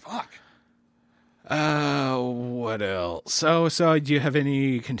 Yes. Fuck. What else? So do you have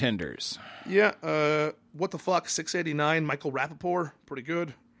any contenders? Yeah, What the Fuck, 689, Michael Rappaport, pretty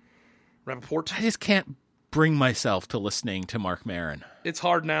good. Rappaport. I just can't bring myself to listening to Mark Maron. It's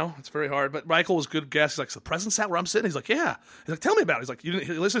hard now. It's very hard. But Michael was a good guest. He's like, so the president sat where I'm sitting? He's like, yeah. He's like, tell me about it. He's like, you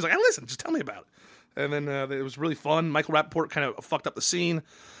didn't listen? He's like, I listened. Just tell me about it. And then it was really fun. Michael Rappaport kind of fucked up the scene.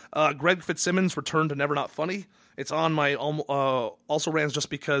 Greg Fitzsimmons returned to Never Not Funny. It's on my also rans just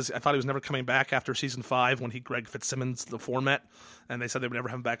because I thought he was never coming back after season 5 when he Greg Fitzsimmons the format, and they said they would never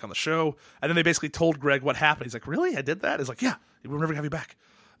have him back on the show. And then they basically told Greg what happened. He's like, really? I did that? He's like, yeah, we'll never have you back.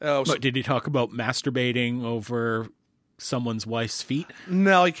 But did he talk about masturbating over someone's wife's feet?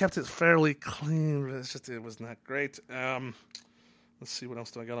 No, he kept it fairly clean. It was not great. Let's see, what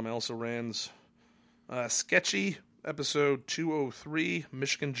else do I got on my also rans? Sketchy, episode 203,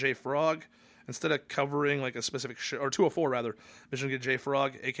 Michigan J. Frog. Instead of covering like a specific show, or 204 rather, Michigan J.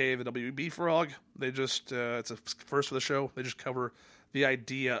 Frog, a.k.a. the WB Frog, they just, it's a first for the show, they just cover the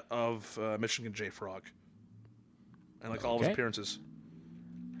idea of Michigan J. Frog. And like all of his appearances.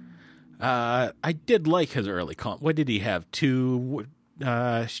 I did like his early what did he have? Two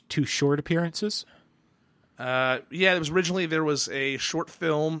short appearances? Yeah, it was originally there was a short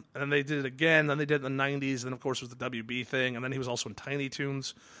film, and then they did it again, then they did it in the 90s, and then of course it was the WB thing, and then he was also in Tiny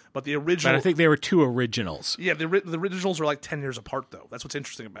Toons. But the original... But I think there were two originals. Yeah, the originals are like 10 years apart, though. That's what's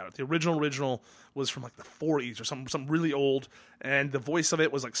interesting about it. The original was from like the 40s or something really old, and the voice of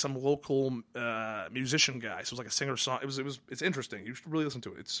it was like some local musician guy. So it was like a singer-song. It's interesting. You should really listen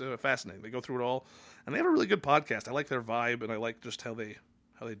to it. It's fascinating. They go through it all, and they have a really good podcast. I like their vibe, and I like just how they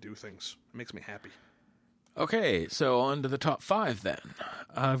do things. It makes me happy. Okay, so on to the top 5 then.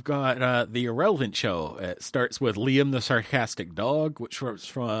 I've got The Irrelevant Show. It starts with Liam the Sarcastic Dog, which was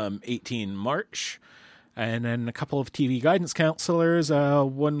from 18 March. And then a couple of TV guidance counselors,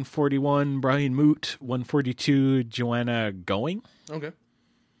 141 Brian Moot, 142 Joanna Going. Okay.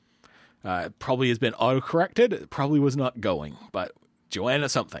 Probably has been autocorrected. It probably was not Going, but Joanna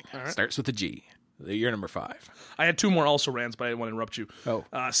something. All right. Starts with a G. You're number 5. I had 2 more also rants, but I didn't want to interrupt you.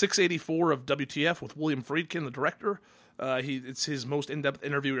 684 of WTF with William Friedkin, the director. It's his most in-depth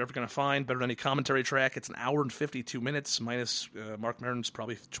interview you're ever going to find. Better than any commentary track. It's an hour and 52 minutes, minus Mark Maron's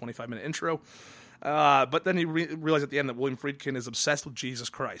probably 25-minute intro. But then he realized at the end that William Friedkin is obsessed with Jesus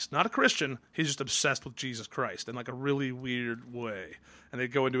Christ. Not a Christian. He's just obsessed with Jesus Christ in like a really weird way. And they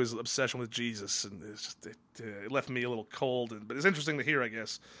go into his obsession with Jesus, and it left me a little cold. But it's interesting to hear, I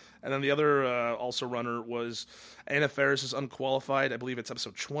guess. And then the other also runner was Anna Faris' Unqualified. I believe it's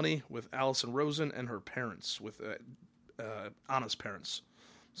episode 20 with Allison Rosen and her parents, with Anna's parents.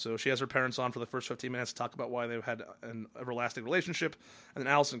 So she has her parents on for the first 15 minutes to talk about why they've had an everlasting relationship. And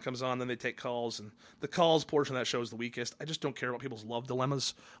then Allison comes on, then they take calls. And the calls portion of that show is the weakest. I just don't care about people's love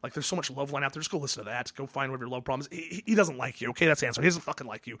dilemmas. Like, there's so much love line out there. Just go listen to that. Go find whatever your love problem is. He doesn't like you. Okay, that's the answer. He doesn't fucking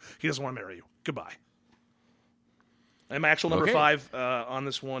like you. He doesn't want to marry you. Goodbye. And my actual number 5 on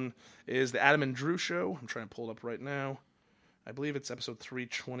this one is the Adam and Drew Show. I'm trying to pull it up right now. I believe it's episode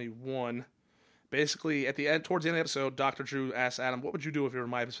 321. Basically, at the end, towards the end of the episode, Dr. Drew asks Adam, "What would you do if you were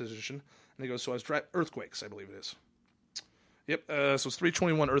my position?" And he goes, "So I was earthquakes, I believe it is." Yep. So it's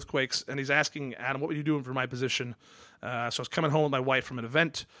 321 earthquakes, and he's asking Adam, "What would you do for my position?" So I was coming home with my wife from an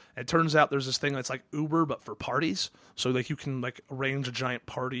event. And it turns out there's this thing that's like Uber, but for parties. So like you can like arrange a giant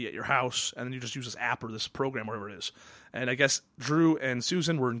party at your house, and then you just use this app or this program, whatever it is. And I guess Drew and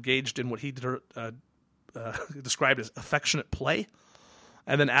Susan were engaged in what he described as affectionate play.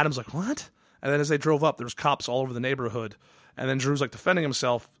 And then Adam's like, "What?" And then as they drove up, there was cops all over the neighborhood. And then Drew's like defending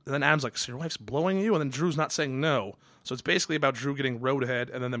himself. And then Adam's like, "So your wife's blowing you?" And then Drew's not saying no. So it's basically about Drew getting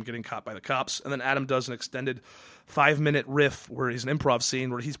roadhead and then them getting caught by the cops. And then Adam does an extended 5-minute riff where he's an improv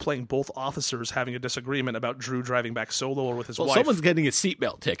scene where he's playing both officers having a disagreement about Drew driving back solo or with his wife. Someone's getting a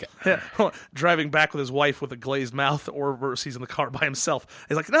seatbelt ticket. Yeah, driving back with his wife with a glazed mouth, or versus he's in the car by himself.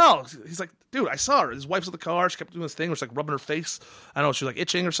 He's like, "No." He's like, "Dude, I saw her. His wife's in the car. She kept doing this thing where she's like rubbing her face. I don't know, she was like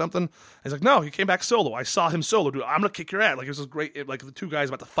itching or something." He's like, "No, he came back solo. I saw him solo, dude. I'm going to kick your ass." Like, it was this great, like the two guys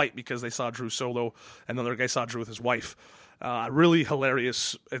about to fight because they saw Drew solo, and the other guy saw Drew with his wife. Really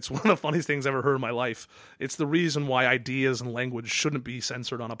hilarious. It's one of the funniest things I've ever heard in my life. It's the reason why ideas and language shouldn't be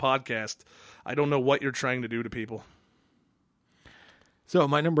censored on a podcast. I don't know what you're trying to do to people. So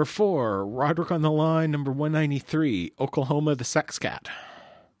my number 4, Roderick on the Line, number 193, Oklahoma the Sex Cat.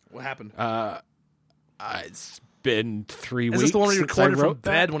 What happened? It's been 3 weeks. Is this the one where you recorded from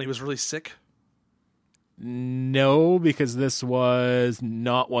bed when he was really sick? No, because this was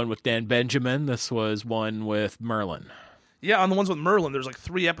not one with Dan Benjamin. This was one with Merlin. Yeah, on the ones with Merlin, there's like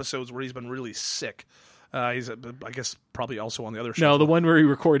 3 episodes where he's been really sick. He's, I guess, probably also on the other show. No, the one where he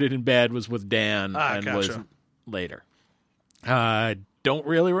recorded in bed was with Dan and gotcha. was later. Don't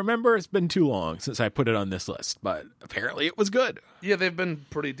really remember. It's been too long since I put it on this list, but apparently it was good. Yeah, they've been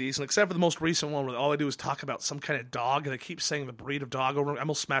pretty decent, except for the most recent one where all I do is talk about some kind of dog, and they keep saying the breed of dog over. I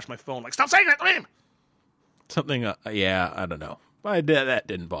almost smashed my phone. Like, stop saying that name! Something, yeah, I don't know. But that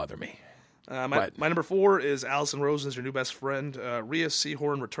didn't bother me. My number 4 is Allison Rosen's Your New Best Friend. Rhea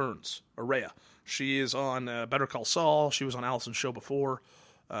Seahorn returns. Or Rhea. She is on Better Call Saul. She was on Allison's show before.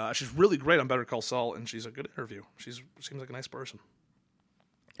 She's really great on Better Call Saul, and she's a good interview. She seems like a nice person.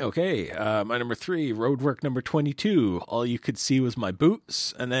 Okay, my number 3, Roadwork number 22, All You Could See Was My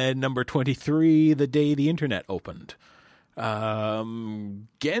Boots. And then number 23, The Day the Internet Opened.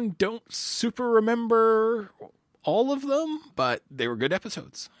 Again, don't super remember all of them, but they were good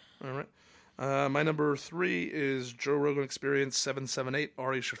episodes. All right. My number 3 is Joe Rogan Experience 778,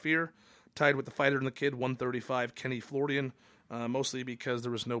 Ari Shaffir, tied with The Fighter and the Kid 135, Kenny Florian, mostly because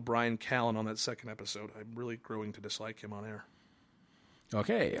there was no Brian Callen on that second episode. I'm really growing to dislike him on air.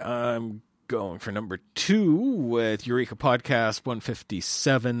 Okay, I'm going for number 2 with Eureka Podcast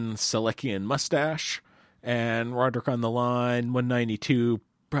 157, Selekian Mustache, and Roderick on the Line 192,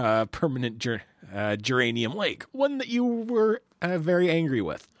 Permanent Geranium Lake, one that you were very angry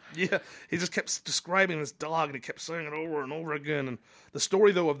with. Yeah, he just kept describing this dog, and he kept saying it over and over again. And the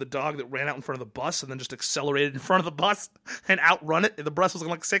story, though, of the dog that ran out in front of the bus and then just accelerated in front of the bus and outrun it. The bus was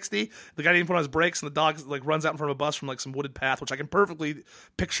like 60. The guy didn't put on his brakes, and the dog like runs out in front of a bus from like some wooded path, which I can perfectly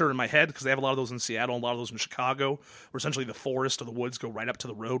picture in my head because they have a lot of those in Seattle and a lot of those in Chicago, where essentially the forest or the woods go right up to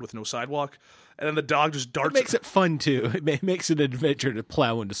the road with no sidewalk. And then the dog just darts. It makes it fun, too. It makes it an adventure to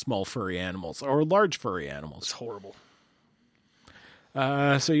plow into small furry animals or large furry animals. It's horrible.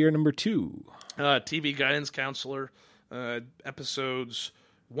 So you're number 2. TV Guidance Counselor, episodes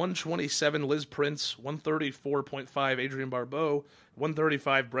 127, Liz Prince, 134.5, Adrienne Barbeau,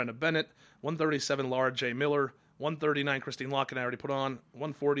 135, Brenna Bennett, 137, Laura J. Miller, 139, Christine Locken, I already put on,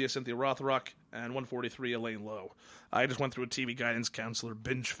 140, Cynthia Rothrock, and 143, Elaine Lowe. I just went through a TV Guidance Counselor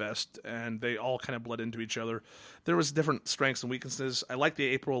binge fest, and they all kind of bled into each other. There was different strengths and weaknesses. I like the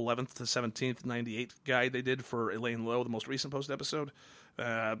April 11th to 17th, 98 guide they did for Elaine Lowe, the most recent post episode.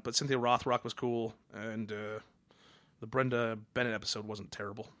 But Cynthia Rothrock was cool, and the Brenda Bennett episode wasn't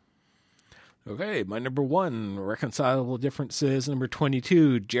terrible. Okay, my number 1, Reconcilable Differences. Number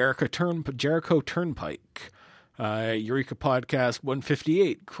 22, Jericho Turnpike. Eureka Podcast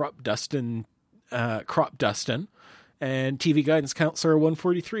 158, Crop Dustin. And TV Guidance Counselor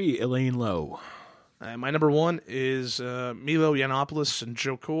 143, Elaine Lowe. My number 1 is Milo Yiannopoulos and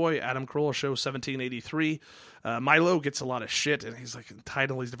Joe Coy, Adam Carolla Show 1783. Milo gets a lot of shit, and he's like tied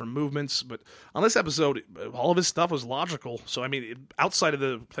to all these different movements. But on this episode, all of his stuff was logical. So, I mean, outside of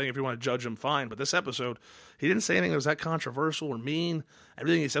the thing, if you want to judge him, fine. But this episode, he didn't say anything that was that controversial or mean.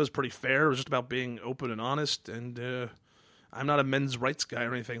 Everything he said was pretty fair. It was just about being open and honest. And I'm not a men's rights guy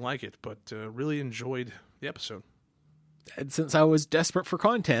or anything like it, but really enjoyed the episode. And since I was desperate for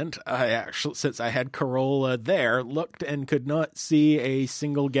content, since I had Carolla there, looked and could not see a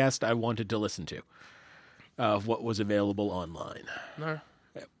single guest I wanted to listen to of what was available online. No.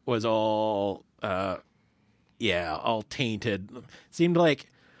 It was all, all tainted. It seemed like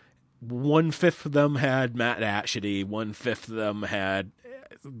 1/5 of them had Matt Ashley, 1/5 of them had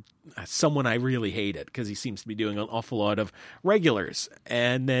someone I really hated because he seems to be doing an awful lot of regulars,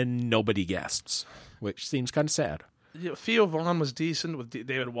 and then nobody guests, which seems kind of sad. Yeah, Theo Vaughn was decent with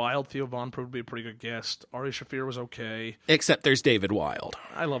David Wild. Theo Vaughn proved to be a pretty good guest. Ari Shaffir was okay. Except there's David Wild.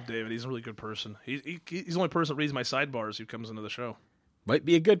 I love David. He's a really good person. He's the only person that reads my sidebars who comes into the show. Might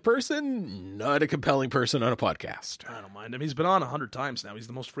be a good person, not a compelling person on a podcast. I don't mind him. He's been on 100 times now. He's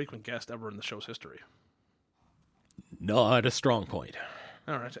the most frequent guest ever in the show's history. Not a strong point.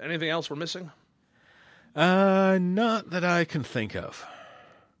 All right. Anything else we're missing? Not that I can think of.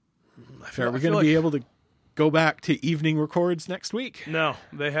 Are we going to be able to go back to evening records next week? No,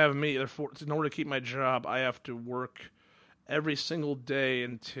 they have me. In order to keep my job, I have to work every single day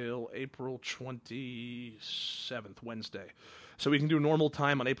until April 27th, Wednesday. So we can do normal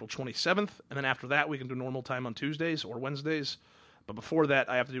time on April 27th, and then after that we can do normal time on Tuesdays or Wednesdays. But before that,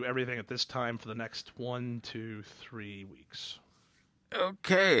 I have to do everything at this time for the next 1, 2, 3 weeks.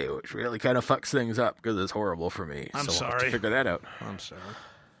 Okay, which really kind of fucks things up because it's horrible for me. I'm sorry. We'll have to figure that out. I'm sorry.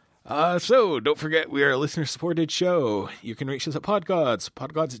 So don't forget, we are a listener-supported show. You can reach us at Podgodz,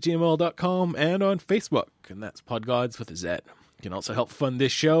 podgodz@gmail.com, and on Facebook, and that's Podgodz with a Z. You can also help fund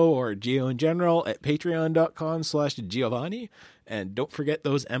this show or Geo in general at patreon.com/Giovanni. And don't forget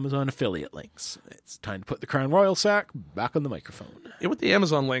those Amazon affiliate links. It's time to put the Crown Royal sack back on the microphone. Yeah, with the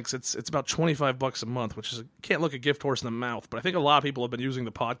Amazon links, it's about $25 a month, which is can't look a gift horse in the mouth. But I think a lot of people have been using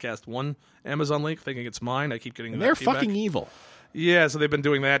the Podcast One Amazon link, thinking it's mine. I keep getting and that they're feedback. Fucking evil. Yeah, so they've been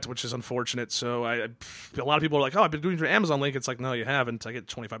doing that, which is unfortunate. So a lot of people are like, "Oh, I've been doing your Amazon link." It's like, no, you haven't. I get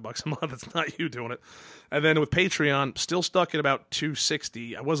 $25 a month. It's not you doing it. And then with Patreon, still stuck at about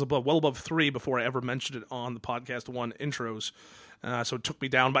 $260. I was well above $3 before I ever mentioned it on the Podcast One intros. So it took me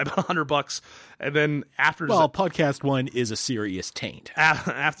down by about $100. And then after... Well, Podcast One is a serious taint.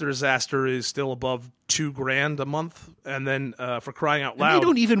 After Disaster is still above $2,000 a month. And then for Crying Out Loud... And they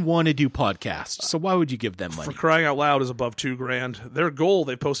don't even want to do podcasts, so why would you give them money? For Crying Out Loud is above $2,000. Their goal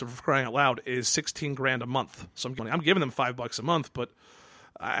they posted for Crying Out Loud is $16,000 a month. So I'm giving them $5 a month, but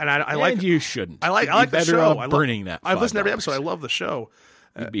I like. You shouldn't. I like the show. Off burning that. I've listened to every episode. I love the show.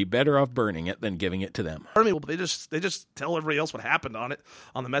 You'd be better off burning it than giving it to them. I mean, they just tell everybody else what happened on it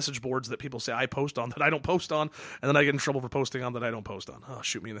on the message boards that people say I post on that I don't post on, and then I get in trouble for posting on that I don't post on. Oh,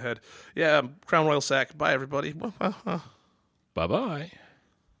 shoot me in the head. Yeah, Crown Royal Sack. Bye, everybody. Bye-bye.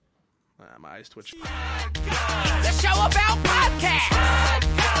 My eyes twitch. The show about podcasts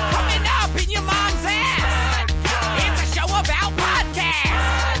coming up in your mom's ass. It's a show about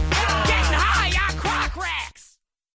podcasts getting high on crock rats.